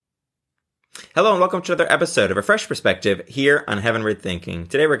Hello and welcome to another episode of A Fresh Perspective here on Heavenward Thinking.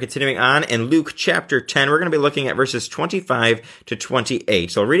 Today we're continuing on in Luke chapter 10. We're going to be looking at verses 25 to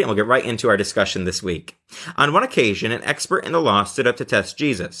 28. So I'll read it and we'll get right into our discussion this week. On one occasion, an expert in the law stood up to test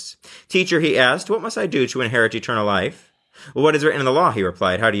Jesus. "Teacher," he asked, "what must I do to inherit eternal life?" "Well, what is written in the law?" he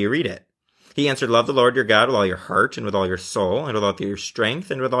replied. "How do you read it?" He answered, "Love the Lord your God with all your heart and with all your soul and with all your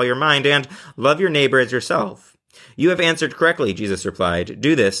strength and with all your mind, and love your neighbor as yourself." "You have answered correctly," Jesus replied.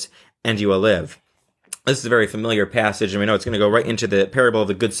 "Do this and you will live." This is a very familiar passage, and we know it's going to go right into the parable of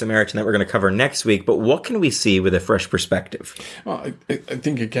the Good Samaritan that we're going to cover next week. But what can we see with a fresh perspective? Well, I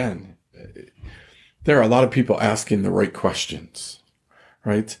think, again, there are a lot of people asking the right questions,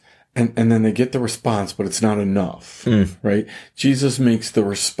 right? And then they get the response, but it's not enough, right? Jesus makes the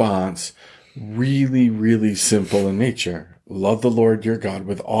response really, really simple in nature. Love the Lord your God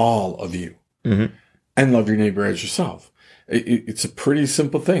with all of you, and love your neighbor as yourself. It's a pretty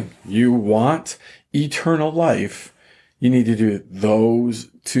simple thing. You want eternal life, you need to do those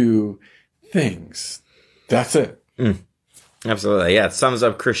two things. That's it. Absolutely. Yeah, it sums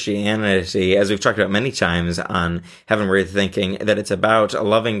up Christianity, as we've talked about many times on Heavenward Thinking, that it's about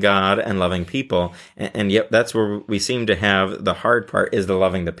loving God and loving people. And yet that's where we seem to have the hard part, is the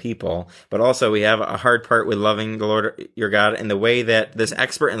loving the people. But also we have a hard part with loving the Lord your God in the way that this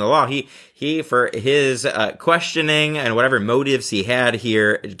expert in the law, he for his questioning and whatever motives he had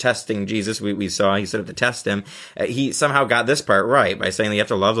here testing Jesus, we saw he stood up to test him, he somehow got this part right by saying that you have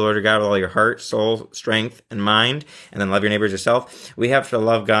to love the Lord your God with all your heart, soul, strength, and mind, and then love your neighbors yourself. We have to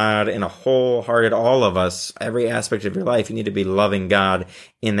love God in a wholehearted, all of us, every aspect of your life. You need to be loving God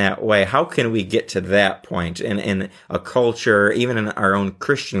in that way. How can we get to that point in a culture, even in our own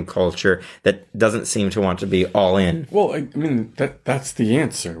Christian culture, that doesn't seem to want to be all in? Well, I mean, that's the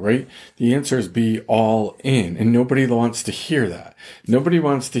answer, right? The answer is be all in, and nobody wants to hear that. Nobody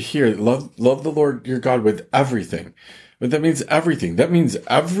wants to hear love the Lord your God with everything. But that means everything. That means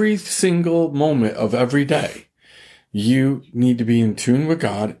every single moment of every day. You need to be in tune with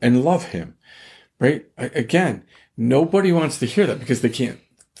God and love him, right? Again, nobody wants to hear that because they can't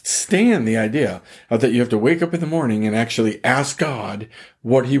stand the idea of that you have to wake up in the morning and actually ask God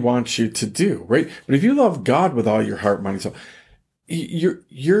what he wants you to do, right? But if you love God with all your heart, mind, and soul,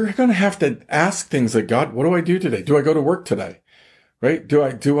 you're going to have to ask things like, God, what do I do today? Do I go to work today? Right? Do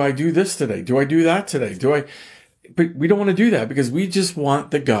I do this today? Do I do that today? But we don't want to do that because we just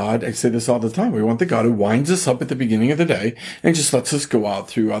want the God, I say this all the time, we want the God who winds us up at the beginning of the day and just lets us go out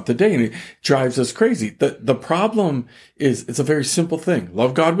throughout the day, and it drives us crazy. The problem is, it's a very simple thing.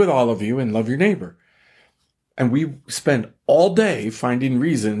 Love God with all of you and love your neighbor. And we spend all day finding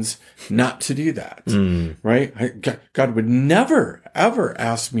reasons not to do that, right? God would never, ever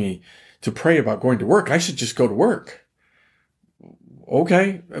ask me to pray about going to work. I should just go to work.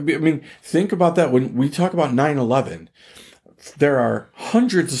 Okay. I mean, think about that. When we talk about 9/11, there are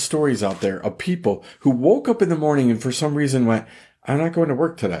hundreds of stories out there of people who woke up in the morning and for some reason went, I'm not going to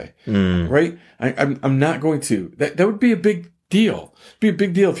work today. Right? I'm not going to. That would be a big deal. It'd be a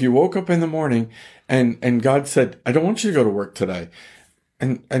big deal if you woke up in the morning and God said, I don't want you to go to work today.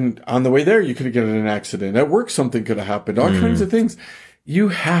 And on the way there, you could have gotten in an accident. At work, something could have happened. All kinds of things. You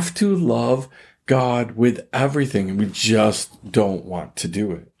have to love God with everything, and we just don't want to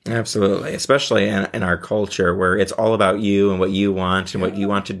do it. Absolutely, especially in our culture where it's all about you and what you want and what you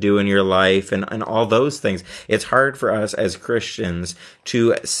want to do in your life and all those things. It's hard for us as Christians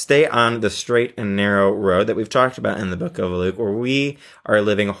to stay on the straight and narrow road that we've talked about in the book of Luke, where we are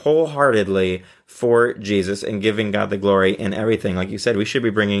living wholeheartedly for Jesus and giving God the glory in everything. Like you said, we should be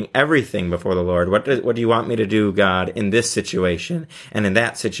bringing everything before the Lord. What do you want me to do, God, in this situation and in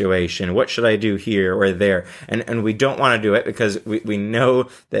that situation? What should I do here or there? And we don't want to do it because we know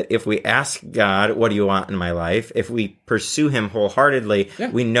that if we ask God, what do you want in my life? If we pursue him wholeheartedly,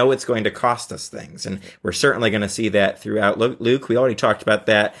 we know it's going to cost us things. And we're certainly going to see that throughout Luke. We already talked about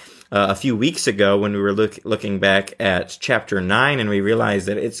that a few weeks ago when we were looking back at chapter 9, and we realized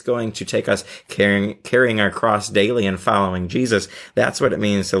that it's going to take us carrying our cross daily and following Jesus. That's what it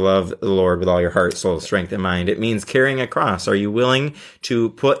means to love the Lord with all your heart, soul, strength, and mind. It means carrying a cross. Are you willing to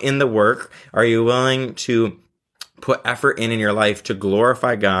put in the work? Are you willing to put effort in your life to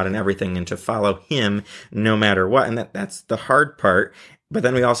glorify God and everything and to follow him no matter what? And that's the hard part. But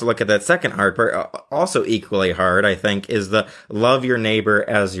then we also look at that second hard part, also equally hard, I think, is the love your neighbor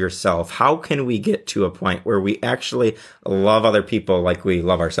as yourself. How can we get to a point where we actually love other people like we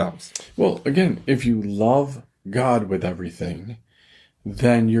love ourselves? Well, again, if you love God with everything,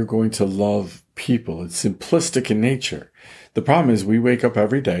 then you're going to love people. It's simplistic in nature. The problem is we wake up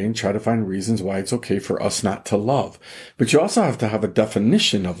every day and try to find reasons why it's okay for us not to love. But you also have to have a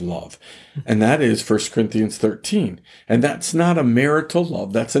definition of love. And that is 1 Corinthians 13. And that's not a marital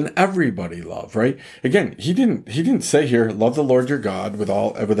love. That's an everybody love, right? Again, he didn't say here, love the Lord your God with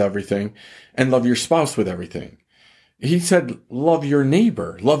everything and love your spouse with everything. He said, love your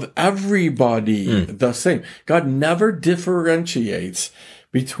neighbor, love everybody the same. God never differentiates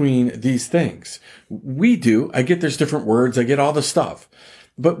between these things. We do. I get there's different words. I get all the stuff.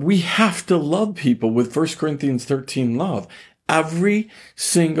 But we have to love people with 1 Corinthians 13 love. Every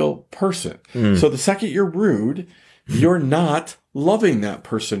single person. So the second you're rude, you're not loving that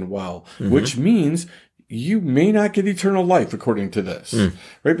person well, which means you may not get eternal life according to this,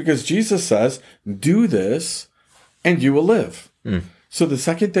 right? Because Jesus says, do this and you will live. So the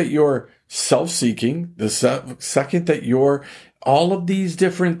second that you're self-seeking, the second that you're all of these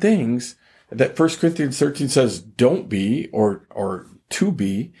different things that 1 Corinthians 13 says don't be or to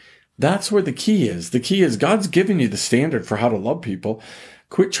be, that's where the key is. The key is God's given you the standard for how to love people.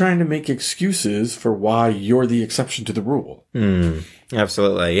 Quit trying to make excuses for why you're the exception to the rule.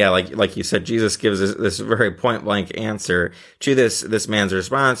 Absolutely. Yeah, like you said, Jesus gives this very point-blank answer to this man's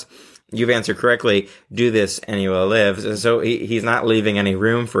response. You've answered correctly, do this and you will live. So he's not leaving any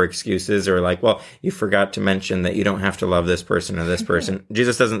room for excuses or like, well, you forgot to mention that you don't have to love this person or this person.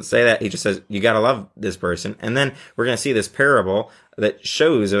 Jesus doesn't say that. He just says, you got to love this person. And then we're going to see this parable that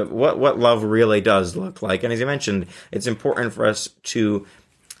shows what love really does look like. And as you mentioned, it's important for us to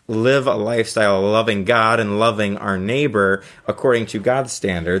live a lifestyle of loving God and loving our neighbor according to God's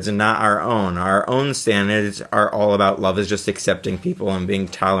standards and not our own. Our own standards are all about love is just accepting people and being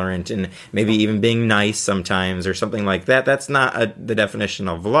tolerant and maybe even being nice sometimes or something like that. That's not the definition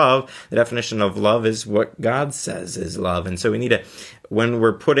of love. The definition of love is what God says is love. And so we need to, when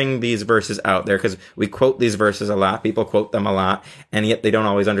we're putting these verses out there, because we quote these verses a lot, people quote them a lot, and yet they don't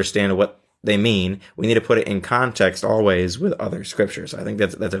always understand what they mean, we need to put it in context always with other scriptures. I think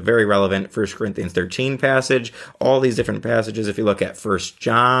that's a very relevant 1 Corinthians 13 passage. All these different passages, if you look at 1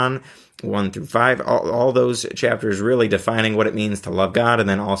 John 1 through 5, all those chapters really defining what it means to love God and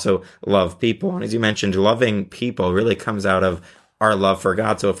then also love people. And as you mentioned, loving people really comes out of our love for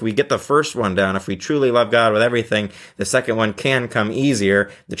God. So if we get the first one down, if we truly love God with everything, the second one can come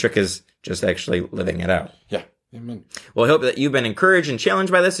easier. The trick is just actually living it out. Yeah. Amen. Well, I hope that you've been encouraged and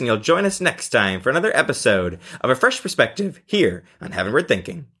challenged by this, and you'll join us next time for another episode of A Fresh Perspective here on Heavenward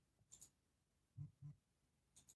Thinking.